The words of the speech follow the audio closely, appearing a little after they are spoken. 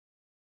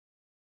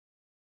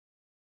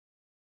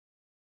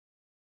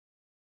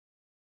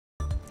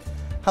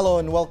Hello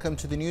and welcome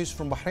to the news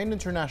from Bahrain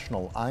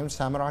International. I'm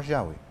Samir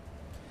Ajawi.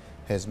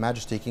 His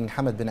Majesty King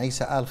Hamad bin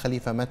Isa Al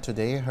Khalifa met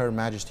today Her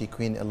Majesty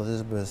Queen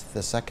Elizabeth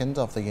II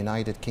of the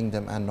United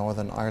Kingdom and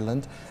Northern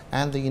Ireland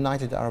and the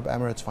United Arab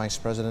Emirates Vice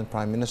President,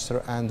 Prime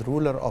Minister and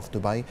ruler of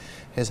Dubai,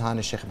 His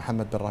Highness Sheikh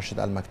Mohammed bin Rashid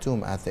Al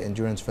Maktoum at the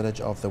Endurance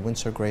Village of the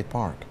Windsor Great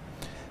Park.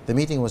 The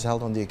meeting was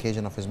held on the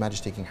occasion of His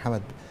Majesty King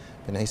Hamad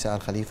bin Isa Al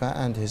Khalifa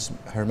and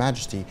Her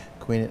Majesty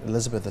Queen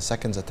Elizabeth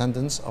II's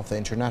attendance of the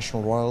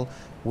International Royal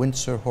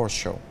Windsor Horse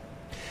Show.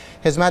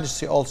 His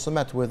Majesty also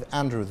met with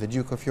Andrew, the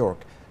Duke of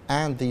York,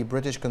 and the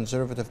British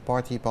Conservative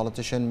Party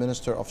politician,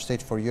 Minister of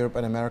State for Europe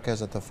and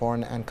Americas at the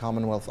Foreign and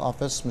Commonwealth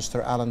Office,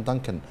 Mr. Alan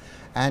Duncan,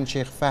 and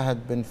Sheikh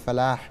Fahad bin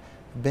Falah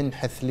bin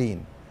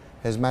Hithleen.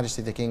 His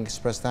Majesty the King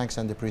expressed thanks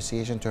and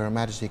appreciation to Her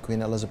Majesty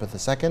Queen Elizabeth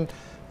II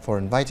for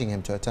inviting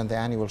him to attend the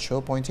annual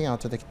show, pointing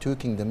out to the two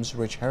kingdoms'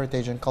 rich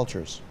heritage and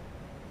cultures.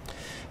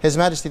 His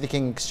Majesty the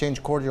King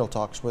exchanged cordial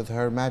talks with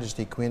Her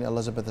Majesty Queen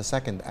Elizabeth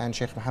II and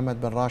Sheikh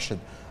Mohammed bin Rashid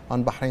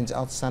on Bahrain's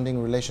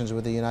outstanding relations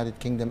with the United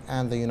Kingdom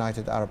and the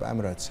United Arab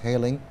Emirates,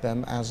 hailing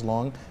them as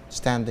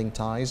long-standing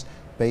ties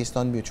based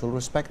on mutual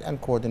respect and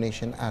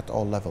coordination at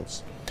all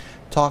levels.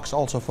 Talks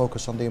also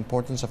focus on the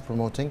importance of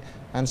promoting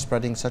and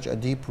spreading such a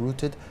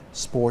deep-rooted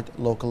sport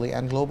locally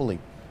and globally.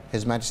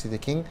 His Majesty the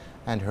King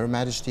and Her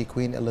Majesty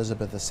Queen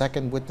Elizabeth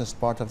II witnessed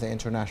part of the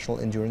international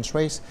endurance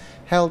race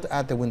held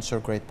at the Windsor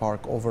Great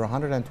Park, over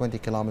 120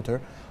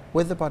 kilometers,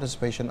 with the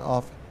participation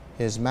of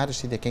His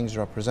Majesty the King's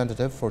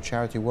representative for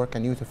Charity Work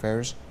and Youth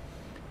Affairs,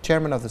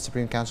 Chairman of the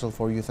Supreme Council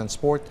for Youth and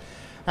Sport,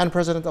 and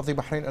President of the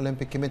Bahrain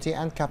Olympic Committee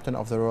and Captain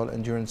of the Royal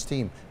Endurance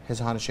Team, His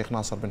Highness Sheikh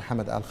Nasser bin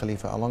Hamad Al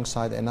Khalifa,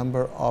 alongside a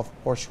number of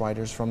horse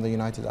riders from the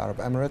United Arab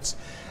Emirates,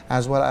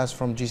 as well as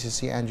from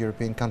GCC and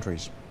European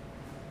countries.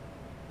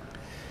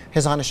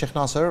 His Highness Sheikh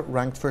Nasser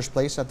ranked first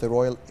place at the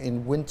Royal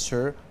in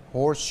Windsor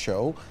Horse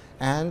Show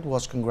and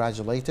was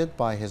congratulated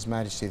by His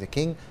Majesty the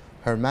King,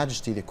 Her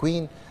Majesty the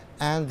Queen,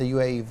 and the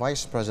UAE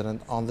Vice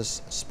President on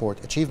this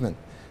sport achievement.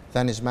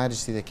 Then His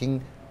Majesty the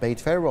King bade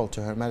farewell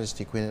to Her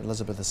Majesty Queen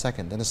Elizabeth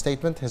II. In a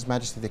statement, His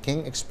Majesty the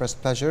King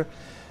expressed pleasure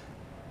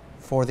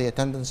for the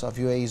attendance of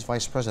UAE's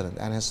Vice President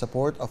and his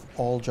support of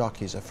all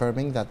jockeys,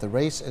 affirming that the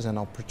race is an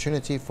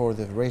opportunity for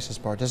the race's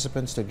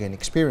participants to gain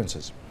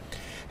experiences.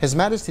 His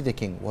Majesty the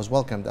King was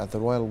welcomed at the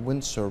Royal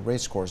Windsor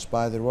Racecourse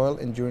by the Royal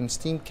Endurance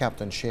Team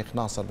Captain Sheikh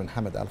Nasser bin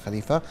Hamad Al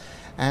Khalifa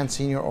and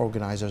senior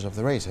organizers of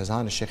the race. His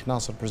Highness Sheikh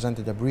Nasser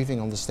presented a briefing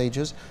on the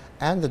stages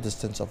and the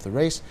distance of the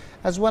race,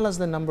 as well as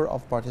the number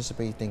of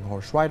participating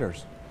horse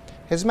riders.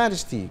 His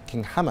Majesty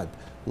King Hamad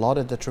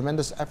lauded the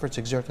tremendous efforts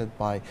exerted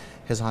by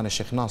His Highness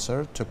Sheikh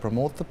Nasser to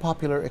promote the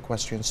popular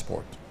equestrian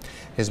sport.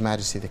 His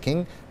Majesty the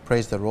King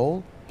praised the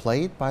role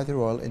played by the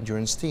Royal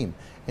Endurance Team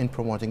in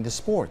promoting the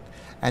sport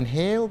and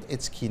hailed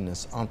its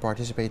keenness on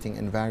participating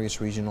in various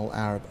regional,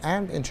 Arab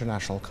and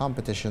international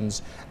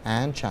competitions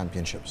and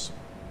championships.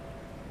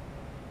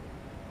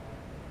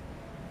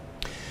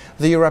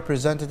 The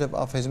representative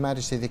of His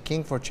Majesty the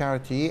King for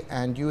Charity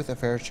and Youth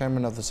Affairs,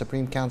 Chairman of the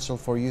Supreme Council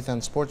for Youth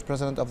and Sports,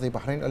 President of the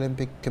Bahrain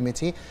Olympic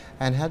Committee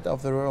and Head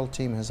of the Royal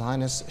Team, His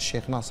Highness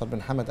Sheikh Nasser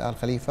bin Hamad Al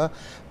Khalifa,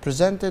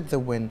 presented the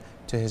win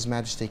to His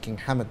Majesty King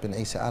Hamad bin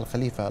Isa Al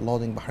Khalifa,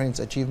 lauding Bahrain's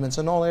achievements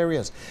in all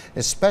areas,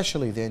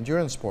 especially the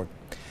endurance sport.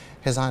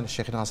 His Highness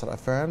Sheikh Nasser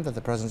affirmed that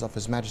the presence of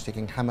His Majesty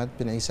King Hamad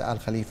bin Isa Al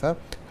Khalifa,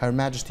 Her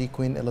Majesty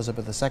Queen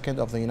Elizabeth II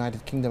of the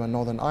United Kingdom and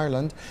Northern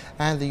Ireland,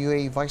 and the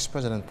UAE Vice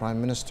President,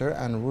 Prime Minister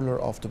and ruler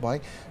of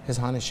Dubai, His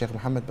Highness Sheikh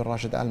Mohammed bin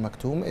Rashid Al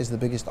Maktoum, is the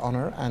biggest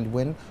honor and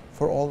win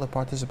for all the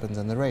participants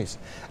in the race,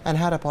 and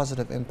had a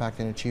positive impact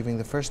in achieving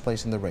the first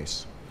place in the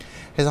race.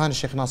 His Highness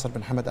Sheikh Nasser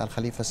bin Hamad Al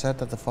Khalifa said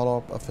that the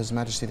follow-up of His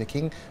Majesty the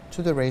King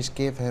to the race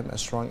gave him a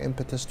strong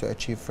impetus to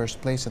achieve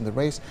first place in the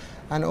race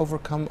and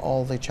overcome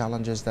all the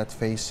challenges that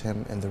face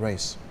him in the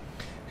race.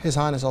 His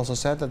Highness also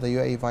said that the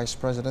UAE Vice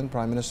President,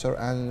 Prime Minister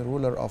and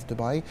ruler of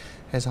Dubai,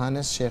 His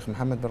Highness Sheikh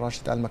Mohammed bin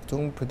Rashid Al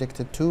Maktoum,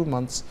 predicted 2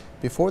 months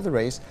before the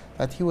race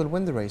that he will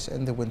win the race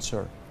in the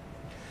Windsor.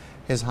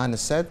 His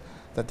Highness said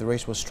that the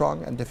race was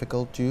strong and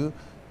difficult due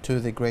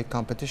to the great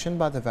competition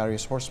by the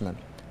various horsemen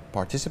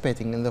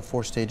participating in the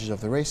 4 stages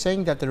of the race,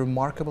 saying that the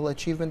remarkable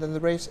achievement in the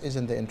race is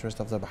in the interest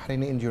of the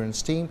Bahraini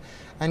endurance team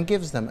and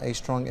gives them a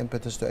strong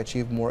impetus to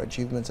achieve more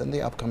achievements in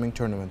the upcoming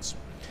tournaments.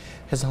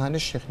 His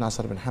Highness Sheikh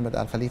Nasser bin Hamad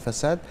Al Khalifa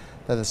said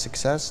that the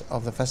success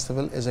of the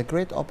festival is a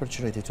great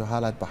opportunity to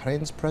highlight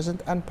Bahrain's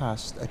present and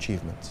past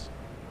achievements.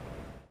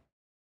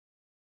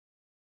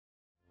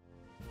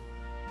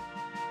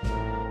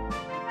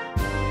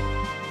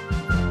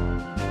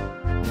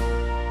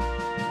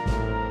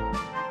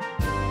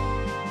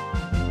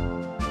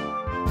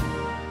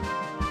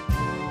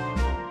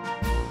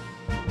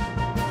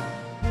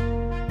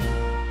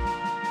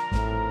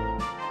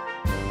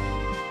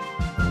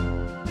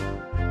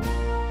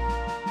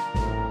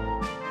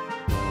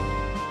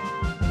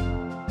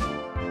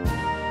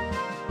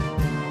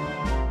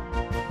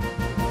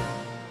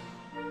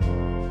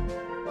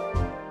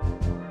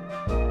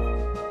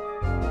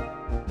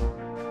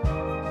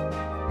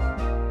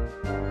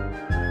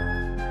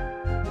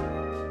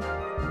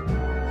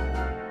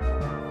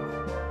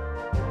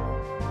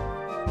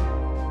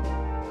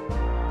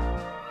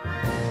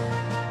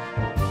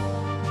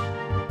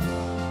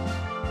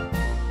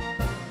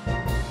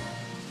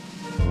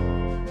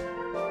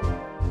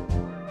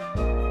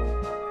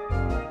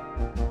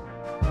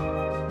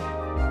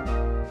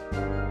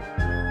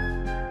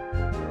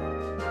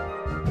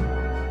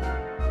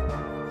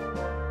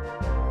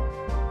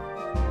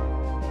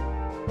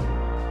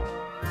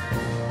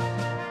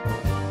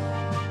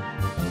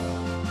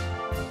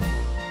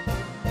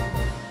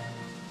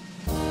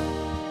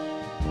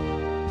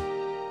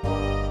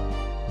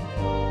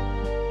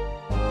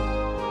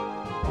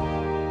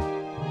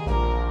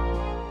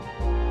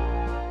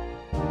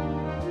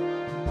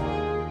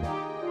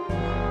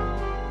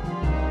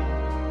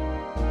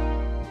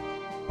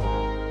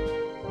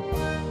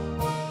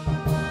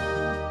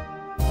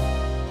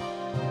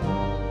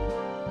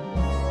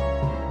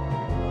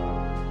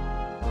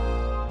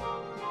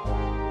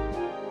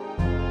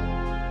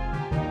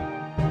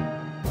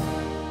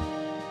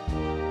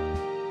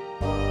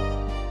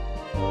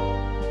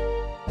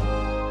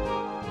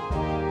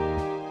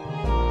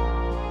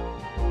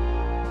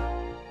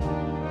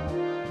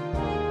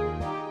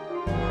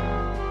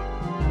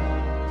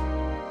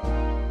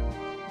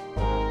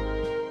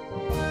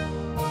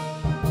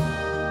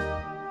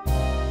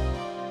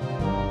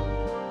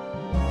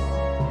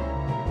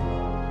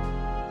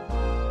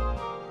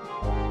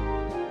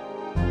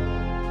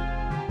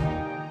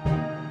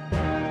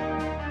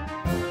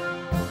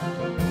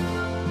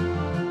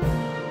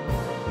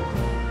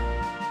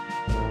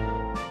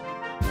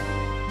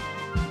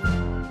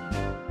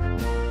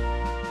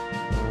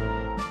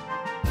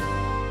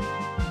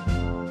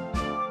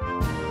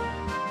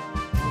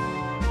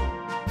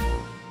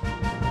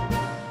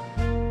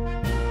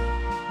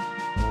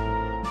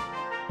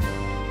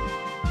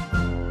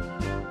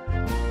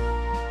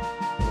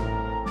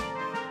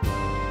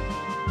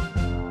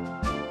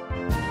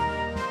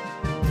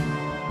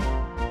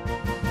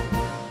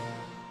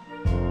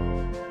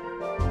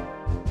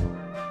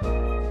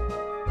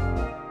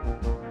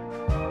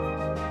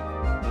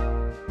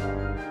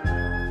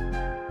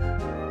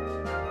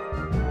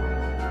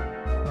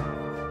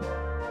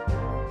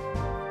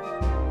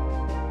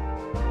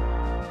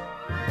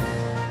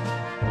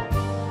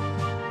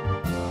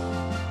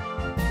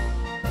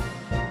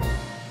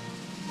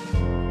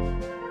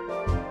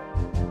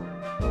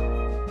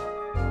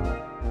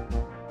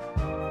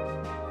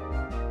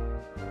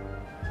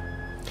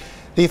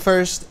 The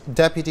first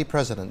Deputy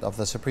President of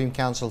the Supreme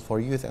Council for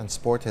Youth and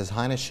Sport, His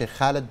Highness Sheikh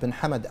Khalid bin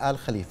Hamad Al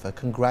Khalifa,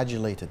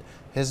 congratulated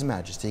His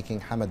Majesty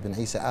King Hamad bin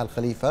Isa Al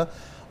Khalifa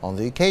on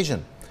the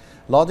occasion.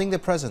 Lauding the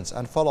presence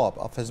and follow-up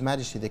of His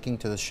Majesty the King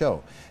to the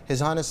show, His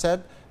Highness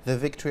said the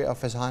victory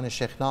of His Highness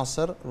Sheikh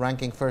Nasser,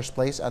 ranking first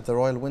place at the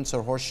Royal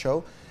Windsor Horse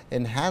Show,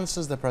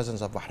 enhances the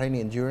presence of Bahraini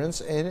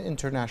endurance in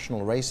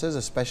international races,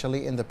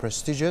 especially in the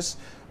prestigious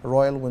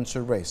Royal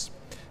Windsor race.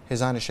 His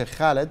Highness Sheikh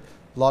Khalid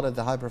lauded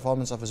the high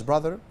performance of his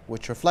brother,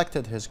 which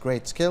reflected his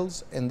great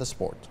skills in the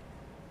sport.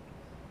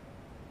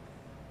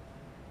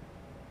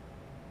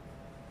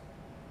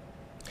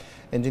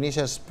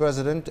 Indonesia's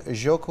President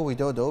Joko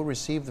Widodo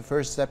received the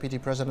first Deputy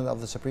President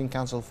of the Supreme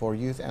Council for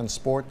Youth and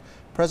Sport,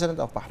 President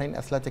of Bahrain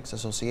Athletics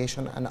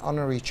Association and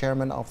Honorary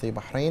Chairman of the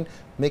Bahrain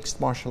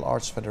Mixed Martial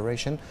Arts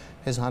Federation,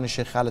 His Highness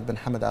Sheikh Khalid bin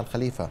Hamad Al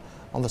Khalifa,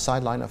 on the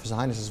sideline of His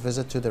Highness's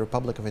visit to the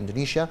Republic of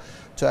Indonesia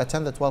to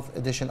attend the 12th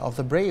edition of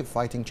the Brave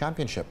Fighting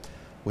Championship,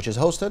 which is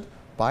hosted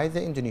by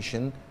the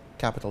Indonesian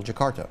capital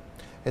Jakarta.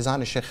 His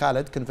Highness Sheikh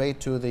Khalid conveyed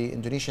to the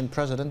Indonesian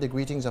President the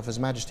greetings of His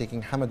Majesty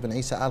King Hamad bin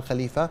Isa Al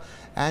Khalifa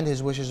and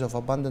his wishes of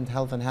abundant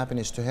health and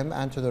happiness to him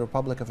and to the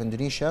Republic of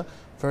Indonesia,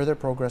 further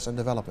progress and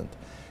development.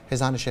 His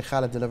Highness Sheikh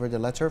Khalid delivered a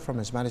letter from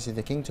His Majesty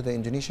the King to the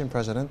Indonesian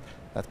President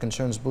that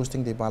concerns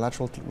boosting the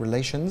bilateral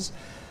relations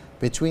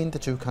between the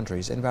two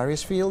countries in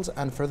various fields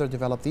and further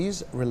develop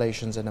these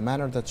relations in a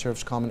manner that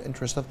serves common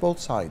interest of both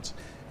sides,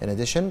 in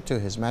addition to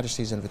His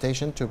Majesty's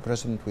invitation to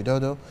President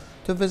Widodo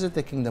to visit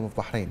the Kingdom of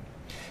Bahrain.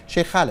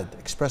 Sheikh Khalid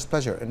expressed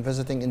pleasure in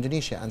visiting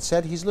Indonesia and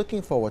said he's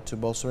looking forward to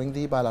bolstering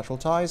the bilateral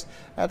ties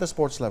at the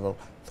sports level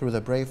through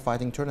the Brave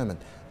Fighting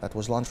Tournament that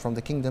was launched from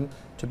the Kingdom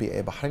to be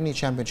a Bahraini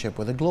championship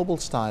with a global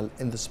style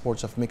in the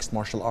sports of mixed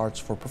martial arts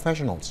for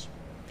professionals.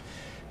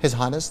 His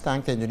Highness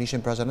thanked the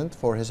Indonesian President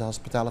for his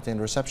hospitality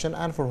and reception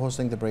and for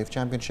hosting the Brave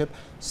Championship,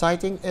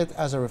 citing it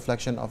as a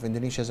reflection of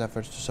Indonesia's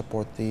efforts to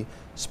support the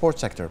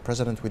sports sector.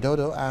 President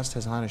Widodo asked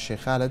His Highness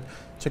Sheikh Khalid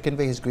to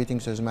convey his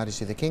greetings to His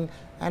Majesty the King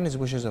and his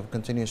wishes of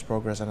continuous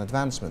progress and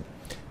advancement.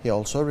 He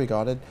also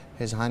regarded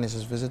His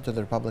Highness's visit to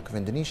the Republic of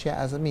Indonesia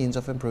as a means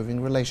of improving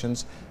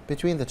relations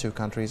between the two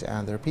countries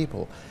and their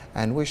people,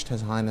 and wished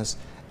His Highness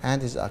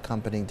and his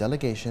accompanying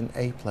delegation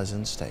a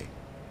pleasant stay.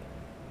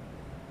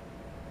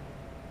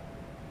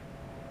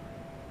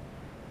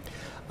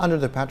 Under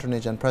the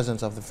patronage and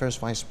presence of the first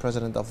Vice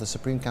President of the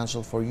Supreme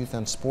Council for Youth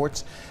and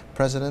Sports,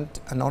 President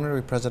and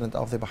Honorary President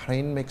of the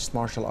Bahrain Mixed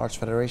Martial Arts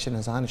Federation,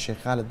 His Highness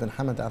Sheikh Khalid bin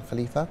Hamad Al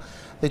Khalifa,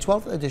 the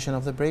 12th edition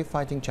of the Brave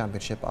Fighting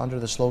Championship under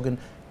the slogan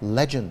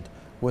Legend,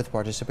 with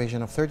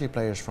participation of 30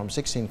 players from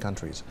 16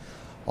 countries.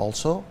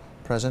 Also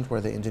present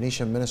were the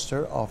Indonesian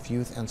Minister of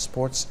Youth and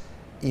Sports,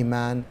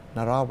 Iman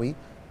Narawi,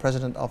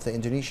 President of the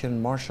Indonesian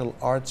Martial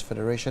Arts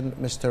Federation,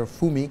 Mr.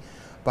 Fumi,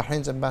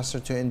 Bahrain's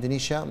ambassador to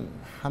Indonesia,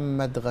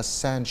 Muhammad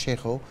Ghassan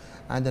Sheikho,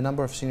 and a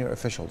number of senior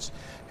officials.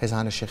 His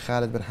Highness Sheikh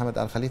Khalid bin Hamad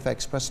Al Khalifa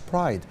expressed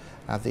pride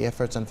at the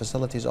efforts and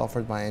facilities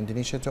offered by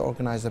Indonesia to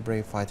organize the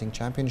Brave Fighting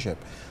Championship,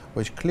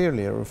 which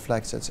clearly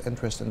reflects its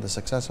interest in the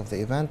success of the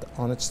event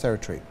on its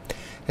territory.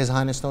 His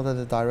Highness noted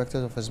the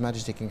directive of His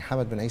Majesty King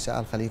Hamad bin Isa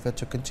Al Khalifa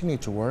to continue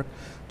to work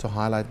to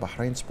highlight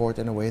Bahrain sport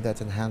in a way that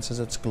enhances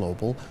its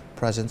global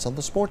presence on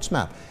the sports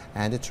map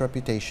and its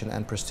reputation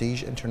and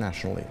prestige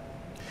internationally.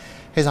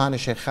 His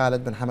Highness Sheikh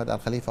Khalid bin Hamad Al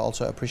Khalifa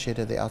also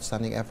appreciated the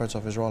outstanding efforts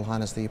of His Royal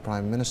Highness the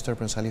Prime Minister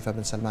Prince Khalifa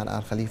bin Salman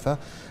Al Khalifa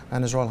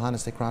and His Royal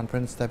Highness the Crown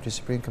Prince, Deputy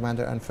Supreme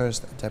Commander and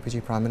First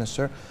Deputy Prime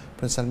Minister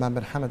Prince Salman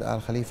bin Hamad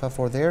Al Khalifa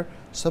for their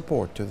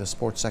support to the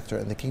sports sector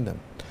in the Kingdom.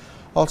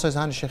 Also, His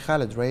Highness Sheikh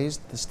Khalid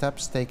raised the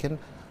steps taken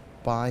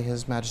by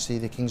His Majesty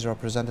the King's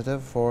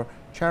representative for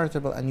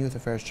Charitable and Youth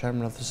Affairs,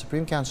 Chairman of the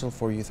Supreme Council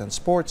for Youth and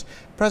Sports,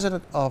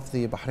 President of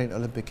the Bahrain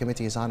Olympic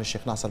Committee, His Highness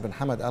Sheikh Nasser bin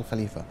Hamad Al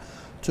Khalifa,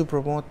 to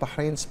promote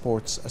Bahrain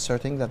sports,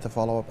 asserting that the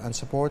follow-up and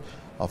support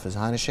of His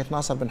Highness Sheikh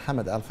Nasser bin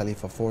Hamad Al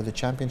Khalifa for the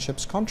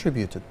championships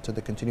contributed to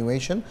the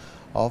continuation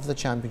of the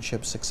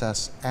championship's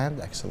success and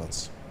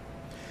excellence.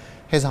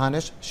 His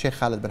Highness Sheikh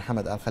Khalid bin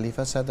Hamad Al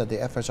Khalifa said that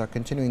the efforts are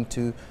continuing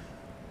to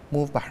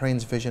move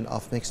Bahrain's vision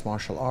of mixed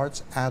martial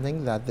arts,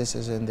 adding that this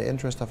is in the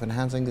interest of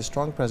enhancing the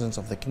strong presence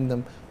of the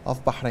Kingdom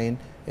of Bahrain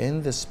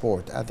in this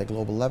sport at the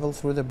global level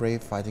through the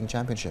Brave Fighting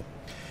Championship.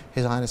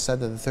 His Highness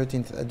said that the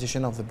 13th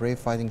edition of the Brave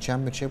Fighting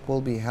Championship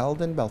will be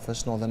held in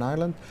Belfast, Northern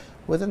Ireland,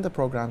 within the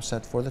program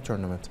set for the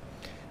tournament.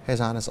 His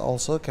Highness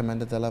also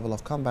commended the level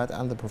of combat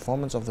and the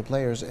performance of the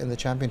players in the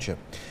championship.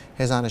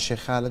 His Highness Sheikh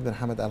Khalid bin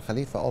Hamad Al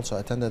Khalifa also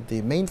attended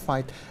the main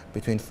fight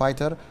between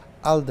fighter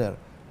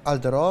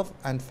Alderov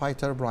and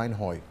fighter Brian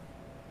Hoy.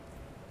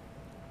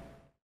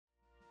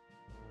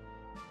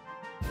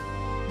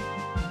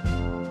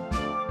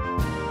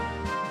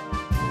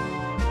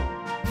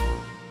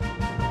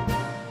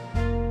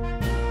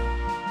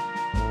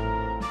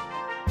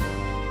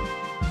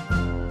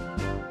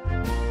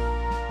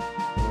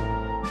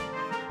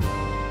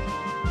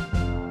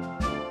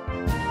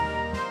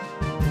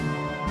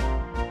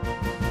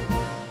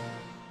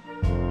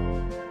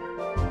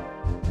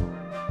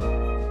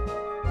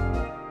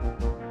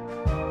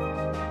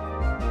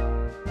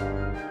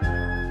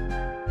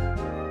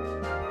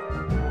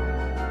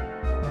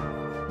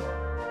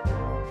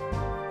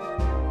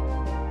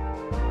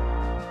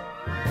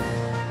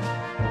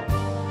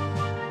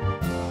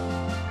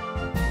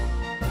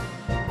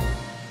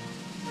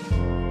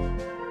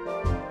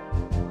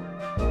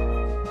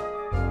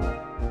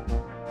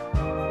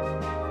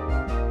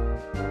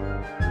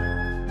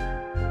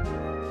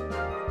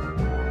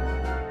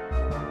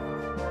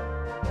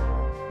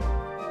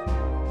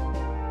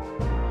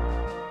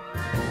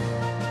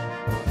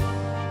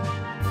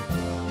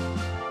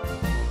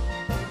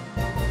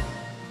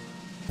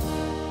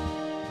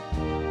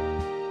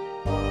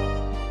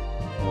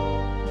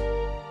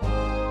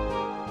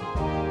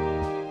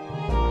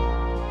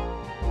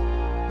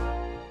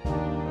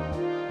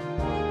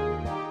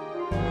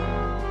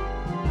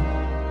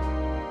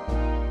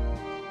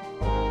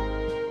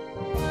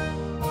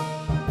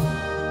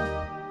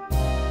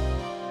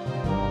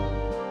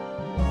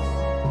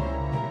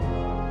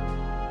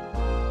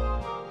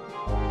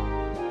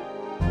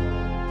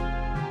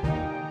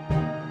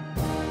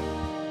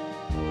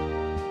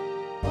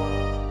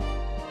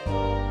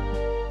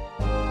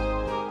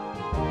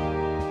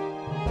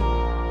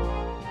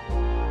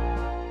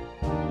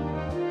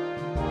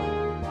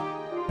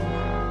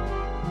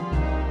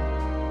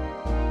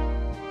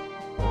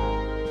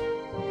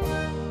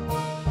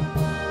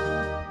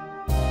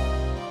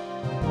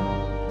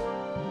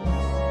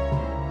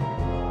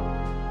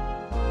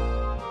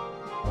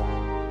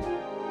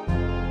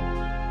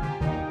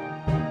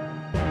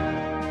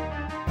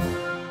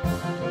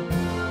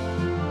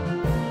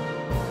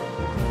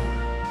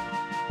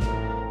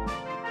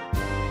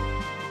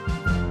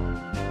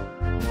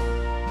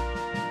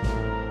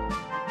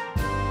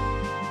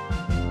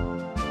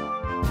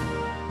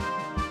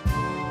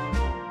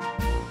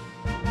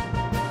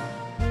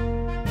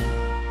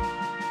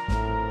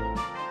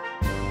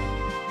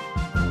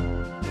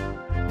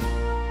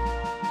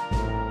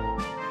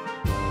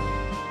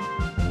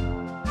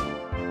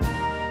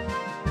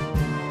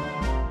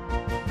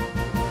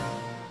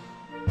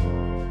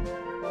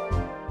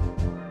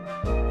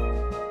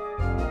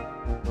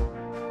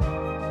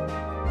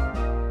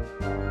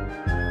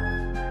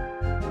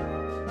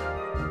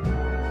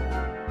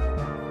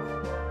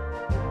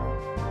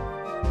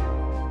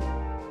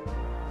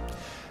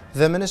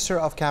 The Minister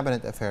of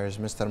Cabinet Affairs,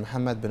 Mr.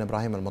 Mohammed bin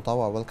Ibrahim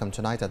Al-Mutawa, welcomed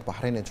tonight at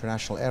Bahrain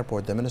International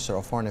Airport the Minister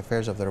of Foreign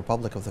Affairs of the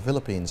Republic of the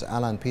Philippines,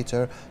 Alan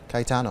Peter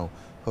Cayetano,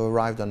 who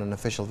arrived on an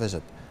official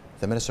visit.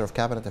 The Minister of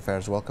Cabinet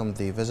Affairs welcomed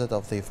the visit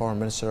of the Foreign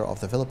Minister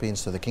of the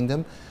Philippines to the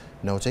Kingdom,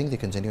 noting the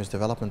continuous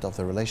development of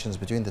the relations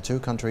between the two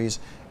countries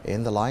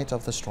in the light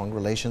of the strong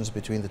relations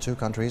between the two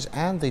countries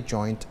and the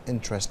joint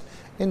interest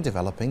in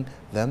developing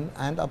them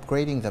and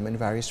upgrading them in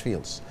various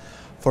fields.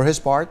 For his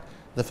part,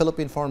 the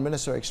Philippine Foreign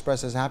Minister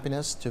expressed his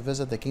happiness to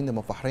visit the Kingdom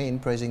of Bahrain,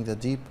 praising the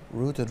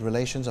deep-rooted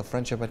relations of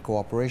friendship and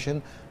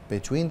cooperation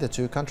between the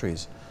two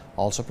countries.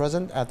 Also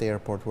present at the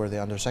airport were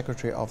the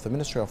Undersecretary of the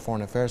Ministry of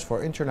Foreign Affairs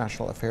for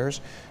International Affairs,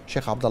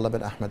 Sheikh Abdullah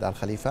bin Ahmed Al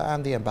Khalifa,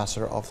 and the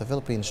Ambassador of the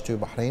Philippines to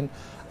Bahrain,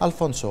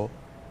 Alfonso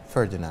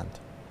Ferdinand.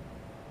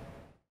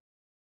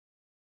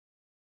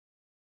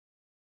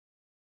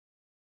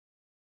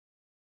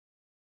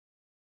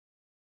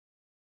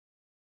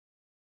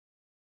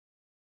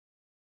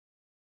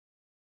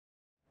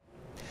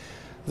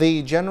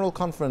 The General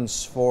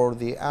Conference for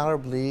the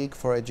Arab League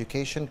for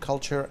Education,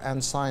 Culture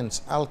and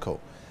Science, ALCO,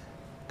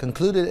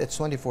 concluded its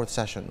 24th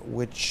session,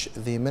 which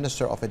the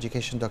Minister of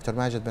Education, Dr.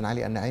 Majid bin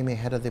Ali Al-Naimi,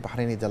 headed the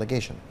Bahraini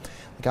delegation.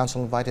 The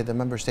Council invited the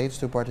member states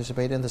to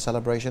participate in the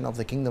celebration of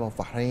the Kingdom of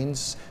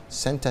Bahrain's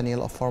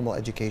centennial of formal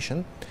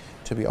education,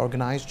 to be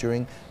organized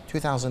during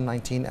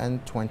 2019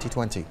 and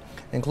 2020,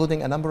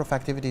 including a number of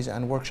activities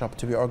and workshops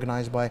to be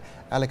organized by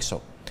ALEXO.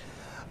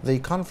 The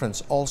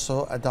conference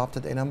also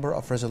adopted a number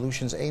of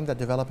resolutions aimed at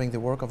developing the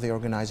work of the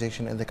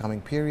organization in the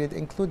coming period,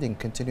 including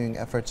continuing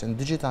efforts in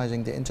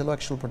digitizing the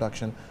intellectual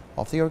production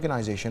of the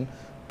organization,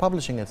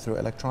 publishing it through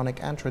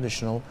electronic and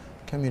traditional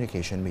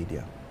communication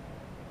media.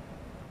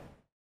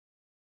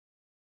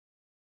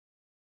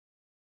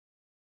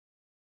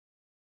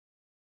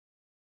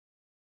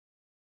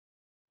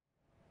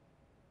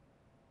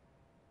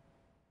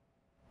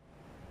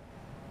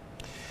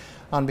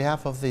 On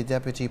behalf of the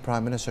Deputy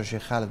Prime Minister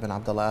Sheikh Khalid bin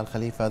Abdullah Al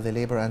Khalifa, the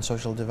Labour and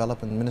Social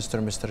Development Minister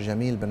Mr.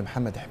 Jamil bin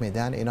Mohammed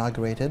Hamidan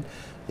inaugurated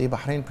the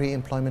Bahrain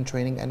Pre-Employment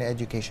Training and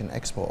Education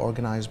Expo,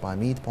 organized by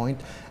Mead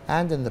Point,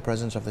 and in the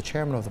presence of the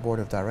Chairman of the Board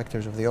of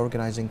Directors of the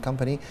organizing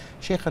company,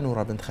 Sheikh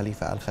Noura bin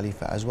Khalifa Al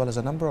Khalifa, as well as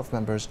a number of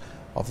members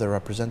of the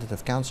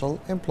Representative Council,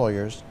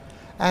 employers,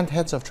 and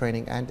heads of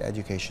training and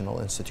educational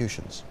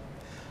institutions.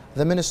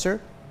 The Minister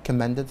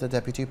commended the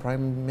Deputy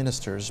Prime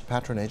Minister's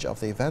patronage of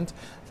the event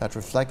that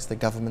reflects the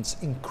government's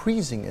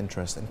increasing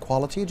interest in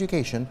quality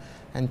education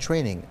and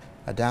training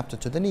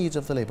adapted to the needs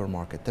of the labour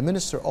market. The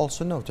Minister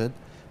also noted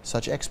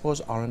such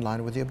expos are in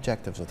line with the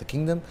objectives of the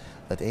Kingdom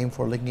that aim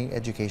for linking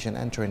education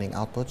and training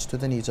outputs to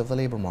the needs of the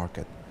labour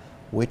market,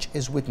 which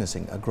is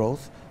witnessing a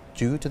growth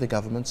due to the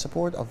government's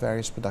support of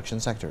various production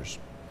sectors.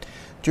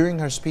 During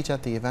her speech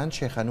at the event,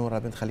 Sheikh Noura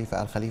bin Khalifa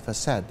Al Khalifa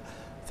said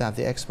that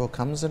the expo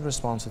comes in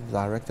response to the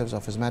directives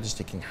of His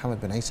Majesty King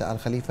Hamad bin Isa Al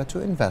Khalifa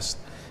to invest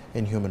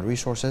in human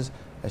resources,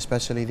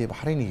 especially the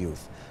Bahraini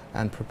youth,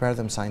 and prepare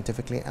them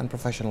scientifically and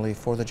professionally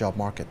for the job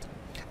market.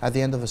 At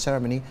the end of the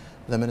ceremony,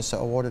 the Minister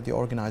awarded the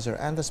organizer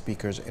and the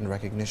speakers in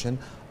recognition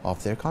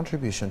of their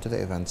contribution to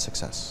the event's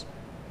success.